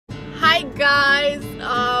Hi guys,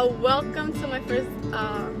 welcome to my first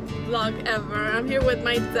vlog ever. I'm here with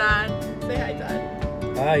my dad. Say hi,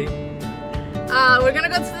 Dad. Hi. We're gonna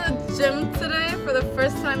go to the gym today for the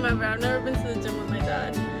first time ever. I've never been to the gym with my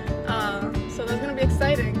dad, so that's gonna be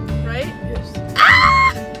exciting, right? Yes.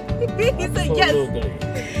 Ah! He said yes.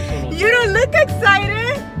 Absolutely. You don't look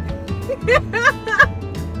excited.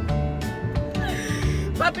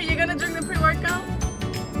 Papi, you gonna drink the pre-workout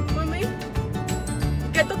with me?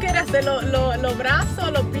 ¿Qué tú quieres hacer? ¿Los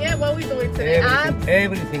brazos, los pies? What we doing today?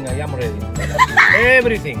 Everything, I am ready.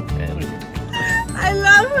 Everything. I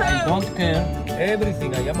love him. I don't care.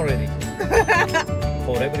 Everything, I am ready.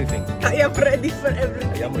 For everything. I am ready for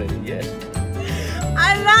everything. I am ready, yes.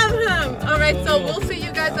 I love him. Alright, so we'll see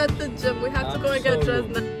you guys at the gym. We have to go and get dressed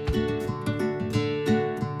now.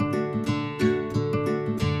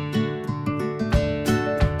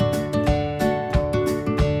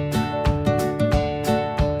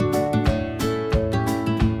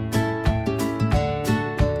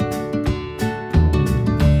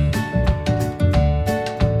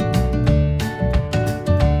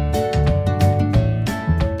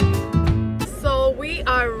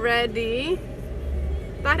 Ready?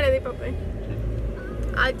 Not ready, Papi.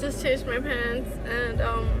 I just changed my pants and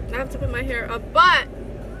I have to put my hair up, but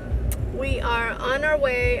we are on our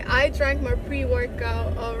way. I drank my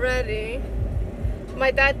pre-workout already.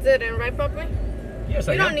 My dad didn't, right, Papi? Yes,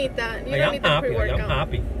 you don't need that. You don't need the pre-workout. I am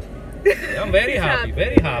happy. I am very happy,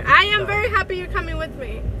 very happy. I am very happy you're coming with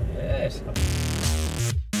me. Yes.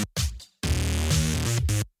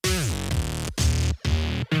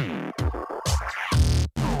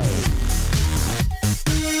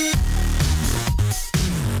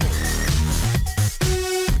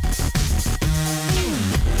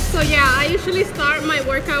 So yeah, I usually start my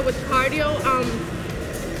workout with cardio.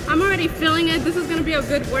 I'm already feeling it. This is gonna be a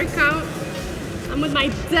good workout. I'm with my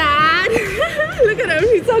dad. Look at him,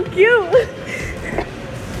 he's so cute.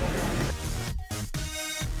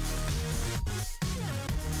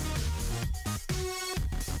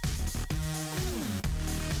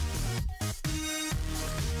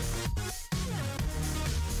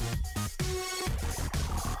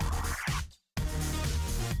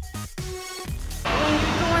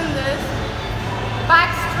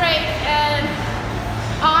 Back straight and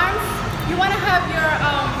arms. You want to have your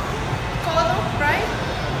codo, right?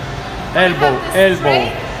 Elbow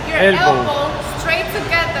straight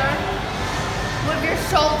together with your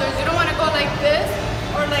shoulders. You don't want to go like this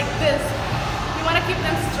or like this. You want to keep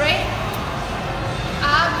them straight.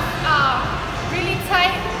 Abs really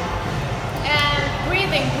tight. And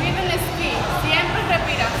breathing. Breathing is key. Siempre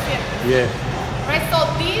respira, siempre. Yeah. Right, so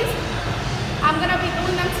these, I'm going to be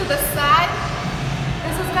doing them to the side.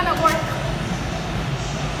 This is gonna work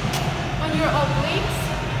on your obliques.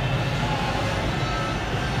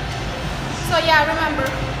 So yeah, remember,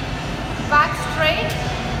 back straight.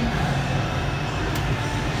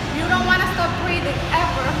 You don't want to stop breathing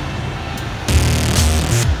ever.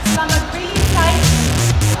 Stomach really tight.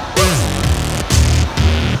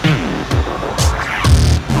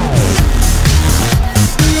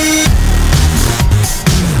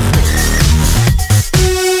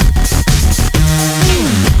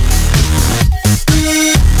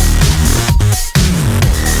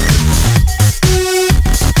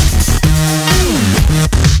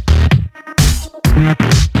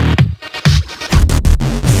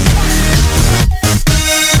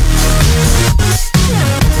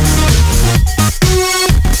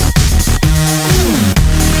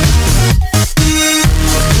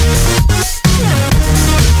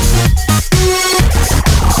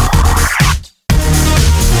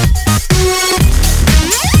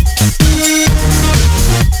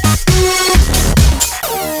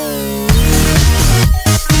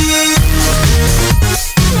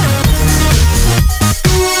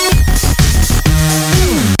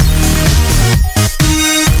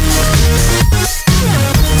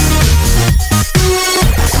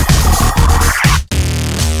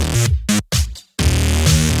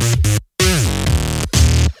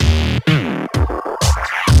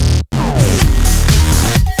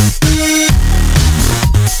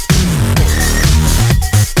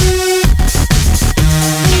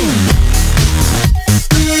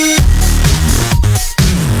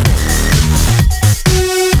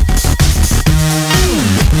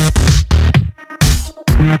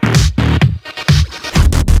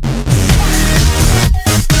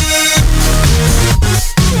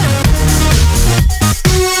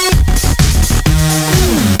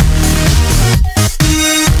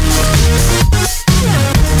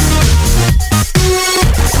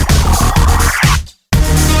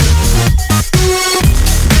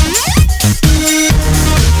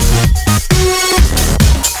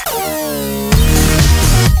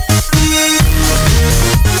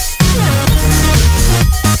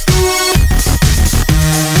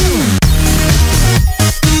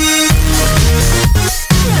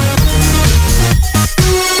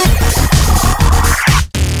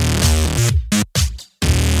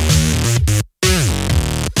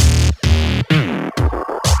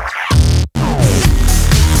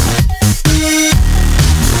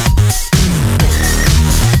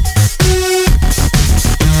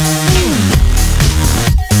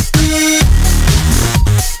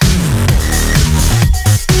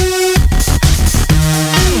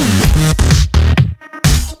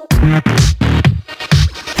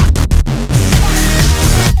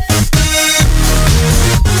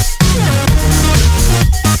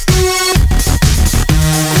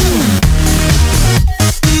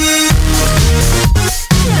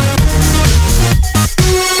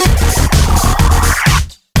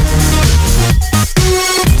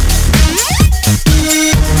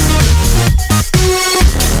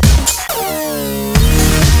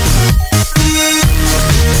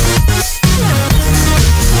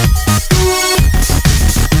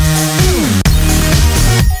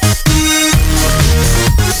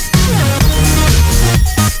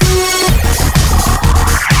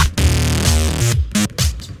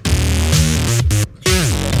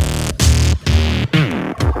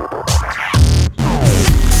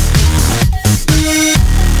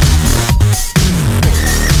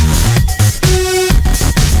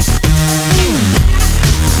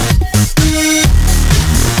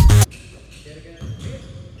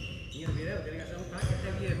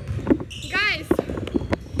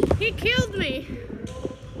 He killed me.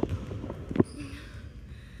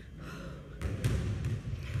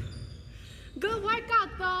 Good workout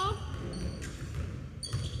though.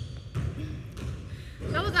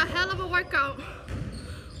 That was a hell of a workout.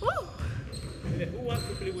 Woo. Who wants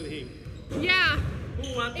to play with him? Yeah.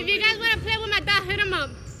 Who wants If you guys want to play with my dad, hit him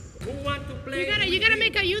up. Who wants to play? You gotta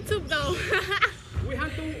make a YouTube though. We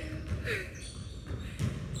have to.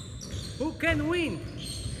 Who can win?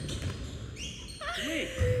 Me.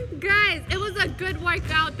 Guys, it was a good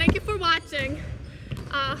workout. Thank you for watching.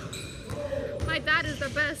 My dad is the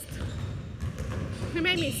best. He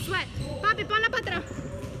made me sweat. Papi, ponla para atrás.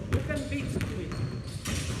 Who can beat to me?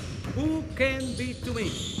 Who can beat to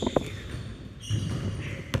me?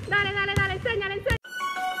 Dale, dale, dale, enséñale, enséñale.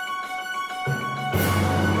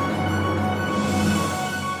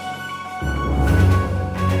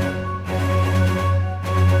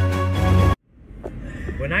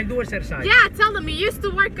 When I do exercise. Yeah, tell them you used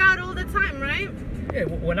to work out all the time, right? Yeah,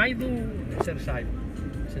 when I do exercise,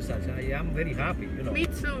 I am very happy, you know. Me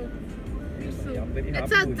too. Me too. I'm very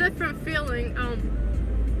It's happy a with different feeling.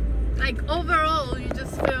 Like overall, you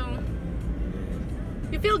just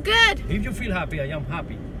feel good. If you feel happy, I am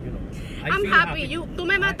happy, you know. I'm feel happy. Tú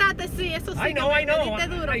me mataste, sí, eso sí. I know. Me diste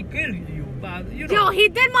duro. I killed you, but you know. Yo, he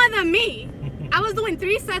did more than me. I was doing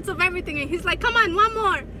 3 sets of everything, and he's like, "Come on, one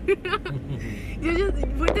more."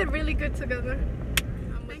 We did really good together.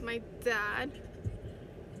 I'm with my dad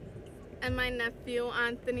and my nephew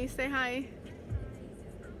Anthony. Say hi.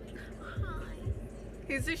 Hi.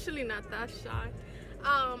 He's usually not that shy.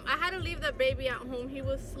 I had to leave the baby at home. He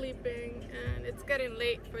was sleeping, and it's getting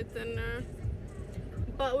late for dinner.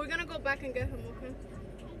 But we're gonna go back and get him. Okay.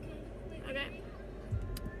 Okay.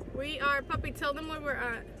 We are, puppy. Tell them where we're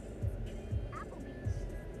at.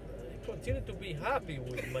 Continue to be happy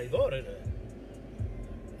with my daughter.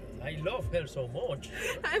 I love her so much.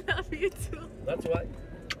 I love you too. That's why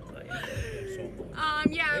I love her so much.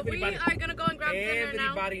 Yeah, we are gonna go and grab dinner now.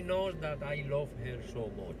 Everybody knows that I love her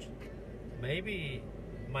so much. Maybe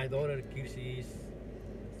my daughter Kirsi is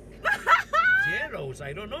jealous.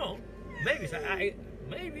 I don't know. Maybe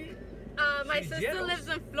maybe. My she's sister jealous. lives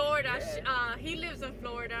in Florida. Yeah. He lives in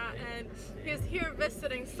Florida, and he's here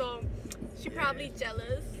visiting, so she's probably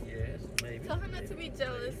jealous. Yes, maybe. Tell her not to be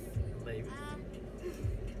jealous. Maybe.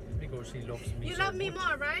 Because she loves me You so love me much.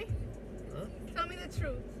 more, right? Huh? Tell me the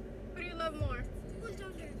truth. Who do you love more? Who's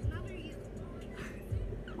younger, mom or you?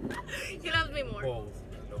 He loves me more. Both.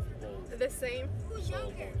 I love both The same. Who's so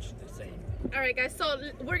younger? much. The same. All right, guys. So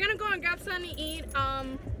we're gonna go and grab something to eat.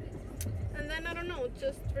 And then I don't know,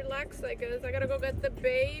 just relax. I guess I gotta go get the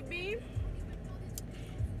baby.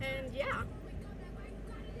 And yeah.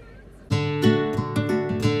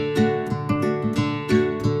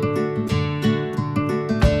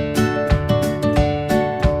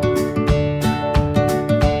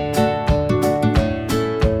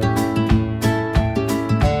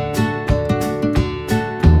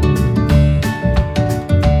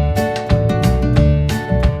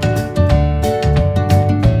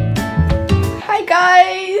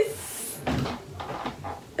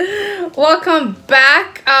 Welcome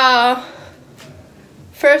back.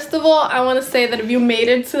 First of all, I want to say that if you made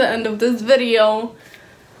it to the end of this video,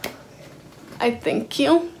 I thank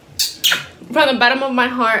you from the bottom of my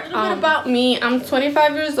heart. About me, I'm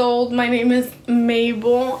 25 years old. My name is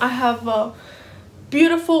Mabel. I have a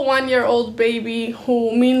beautiful 1-year-old baby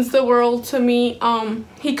who means the world to me.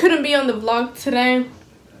 He couldn't be on the vlog today,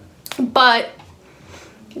 but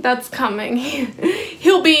that's coming.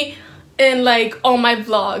 He'll be in like all my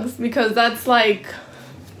vlogs because that's like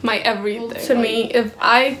my everything to me. If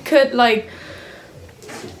I could like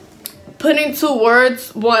put into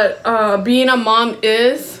words what being a mom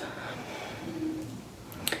is,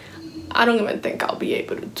 I don't even think I'll be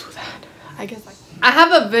able to do that. I guess I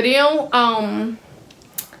have a video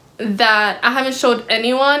that I haven't showed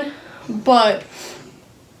anyone, but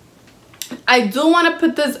I do want to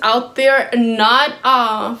put this out there,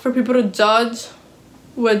 not for people to judge,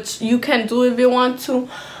 which you can do if you want to.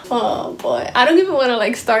 Oh boy, I don't even want to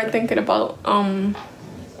like start thinking about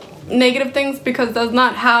negative things because that's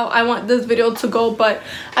not how I want this video to go. But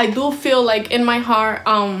I do feel like in my heart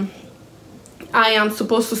I am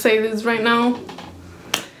supposed to say this right now.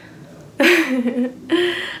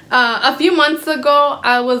 A few months ago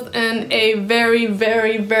I was in a very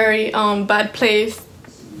bad place.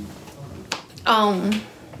 I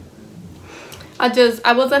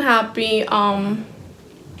wasn't happy.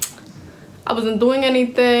 I wasn't doing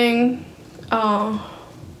anything. I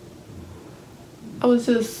was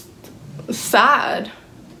just sad,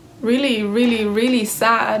 really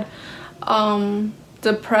sad,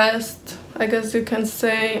 depressed. I I guess you can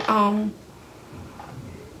say,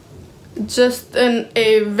 just in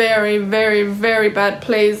a very, very, very bad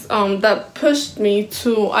place, that pushed me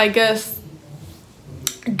to, I guess,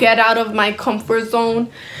 get out of my comfort zone.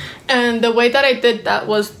 And the way that I did that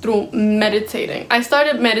was through meditating. I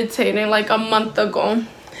started meditating like a month ago,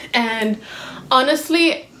 and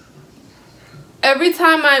honestly, every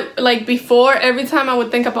time I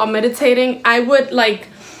would think about meditating, I would like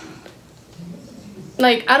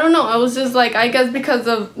I don't know, I was just like, I guess because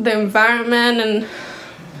of the environment and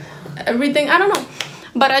everything, I don't know,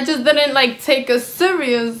 but I just didn't like take it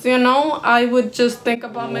serious, you know. I would just think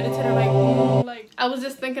about meditating like I was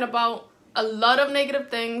just thinking about a lot of negative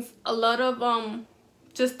things, a lot of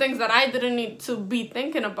just things that I didn't need to be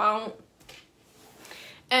thinking about.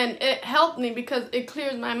 And it helped me because it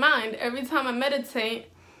clears my mind. Every time I meditate,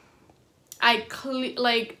 I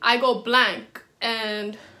go blank,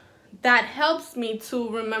 and that helps me to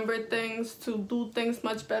remember things, to do things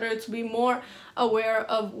much better, to be more aware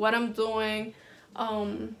of what I'm doing,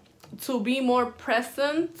 to be more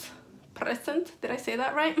present. Did I say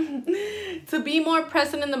that right? To be more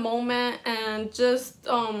present in the moment, and just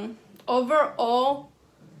overall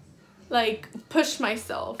like push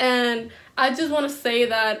myself. And I just want to say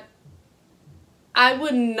that I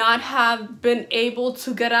would not have been able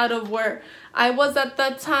to get out of where I was at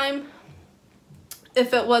that time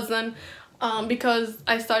if it wasn't because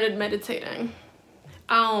I started meditating.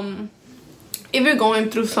 If you're going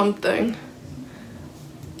through something,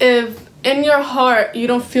 if in your heart you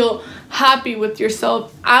don't feel happy with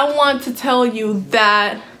yourself, I want to tell you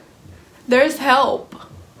that there's help.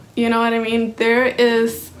 You know what I mean? There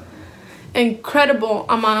is incredible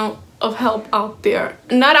amount of help out there.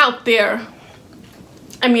 Not out there,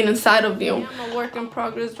 I mean inside of you. I'm a work in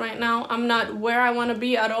progress right now. I'm not where I want to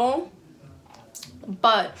be at all,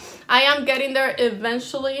 but I am getting there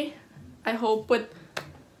eventually, I hope, with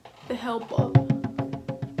the help of,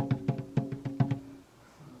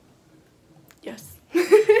 yes.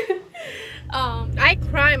 I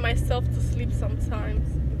cry myself to sleep sometimes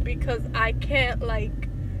because I can't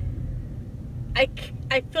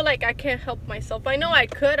I feel like I can't help myself. I know I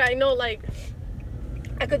could. I know like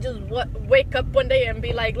I could just wake up one day and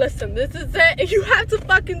be like, listen, this is it. You have to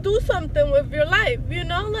fucking do something with your life, you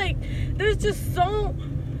know? Like, there's just so...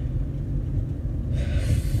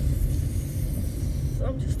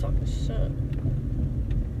 I'm just talking shit.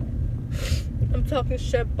 I'm talking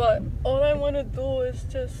shit, but all I want to do is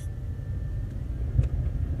just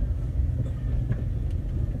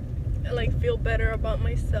like feel better about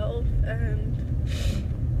myself and,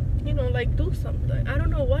 you know, like do something. I don't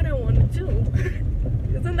know what I want to do.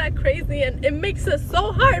 Isn't that crazy? And it makes it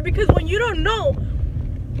so hard because when you don't know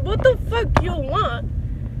what the fuck you want,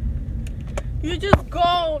 you just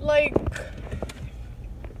go like,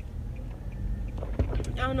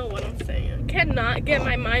 I don't know what I'm saying. Cannot get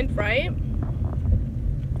my mind right.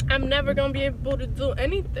 I'm never gonna be able to do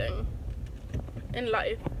anything in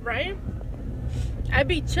life, right? I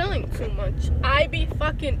be chilling too much. I be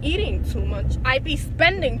fucking eating too much. I be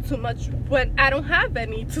spending too much when I don't have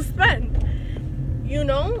any to spend. You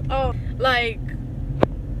know? Like,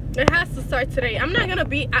 it has to start today. I'm not gonna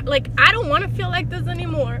be, like, I don't want to feel like this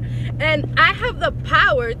anymore. And I have the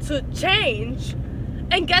power to change.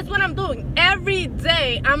 And guess what I'm doing? Every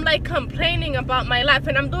day, I'm like complaining about my life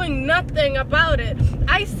and I'm doing nothing about it.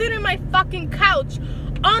 I sit in my fucking couch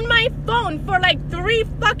on my phone for like 3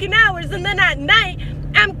 fucking hours, and then at night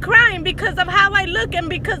I'm crying because of how I look and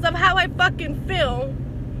because of how I fucking feel.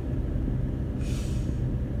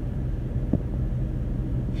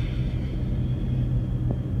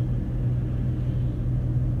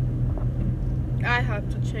 I have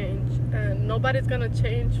to change, and nobody's gonna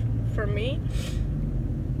change for me.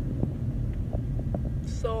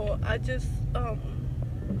 So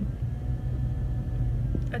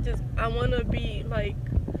I want to be like,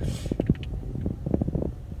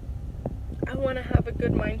 I want to have a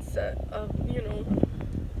good mindset of, you know,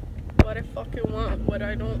 what I fucking want, what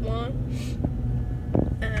I don't want,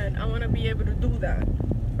 and I want to be able to do that,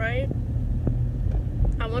 right?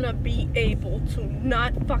 I want to be able to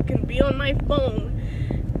not fucking be on my phone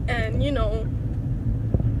and, you know,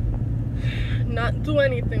 not do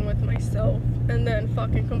anything with myself and then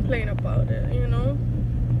fucking complain about it, you know?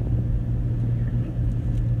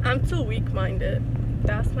 I'm too weak-minded.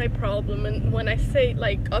 That's my problem. And when I say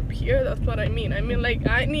like up here, that's what I mean. I mean, like,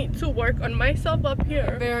 I need to work on myself up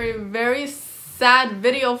here. Very, very sad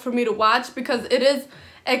video for me to watch because it is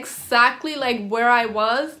exactly like where I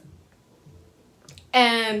was,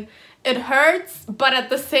 and it hurts, but at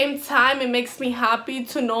the same time it makes me happy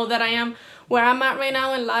to know that I am where I'm at right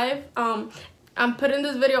now in life. I'm putting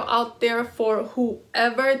this video out there for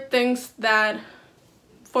whoever thinks that,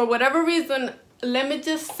 for whatever reason, let me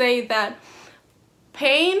just say that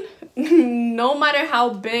pain, no matter how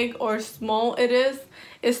big or small it is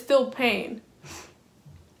still pain.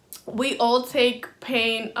 We all take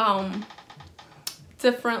pain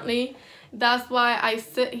differently. That's why I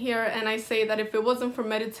sit here and I say that if it wasn't for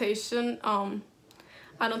meditation, I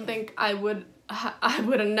don't think I would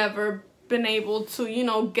have never been able to, you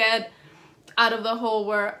know, get out of the hole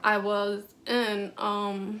where I was in.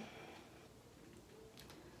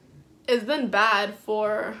 It's been bad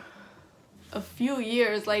for a few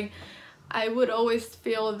years. Like, I would always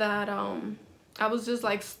feel that I was just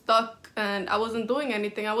like stuck and I wasn't doing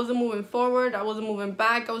anything. I wasn't moving forward, I wasn't moving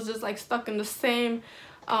back. I was just like stuck in the same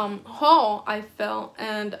hole, I felt.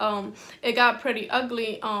 And it got pretty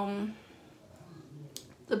ugly.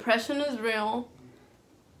 Depression is real.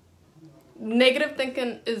 Negative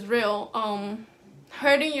thinking is real.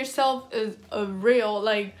 Hurting yourself is real.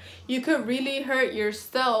 Like, you could really hurt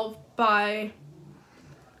yourself by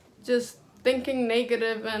just thinking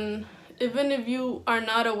negative, and even if you are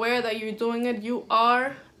not aware that you're doing it, you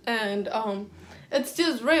are. And it's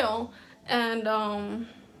just real. And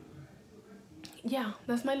yeah,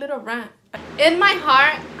 that's my little rant. In my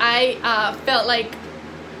heart, I felt like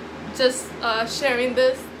just sharing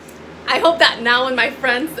this. I hope that now when my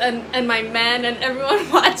friends and my man and everyone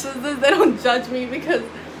watches this, they don't judge me, because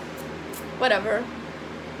whatever.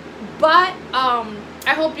 But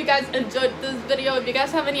I hope you guys enjoyed this video. If you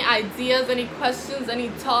guys have any ideas, any questions, any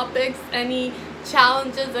topics, any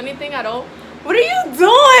challenges, anything at all, what are you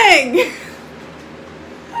doing?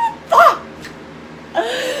 Fuck!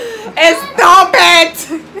 Stop it!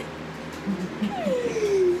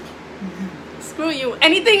 Screw you.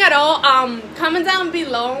 Anything at all, comment down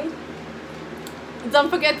below. Don't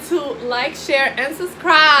forget to like, share, and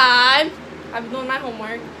subscribe. I've been doing my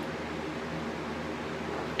homework.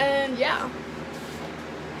 And yeah,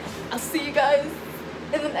 I'll see you guys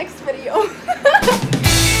in the next video.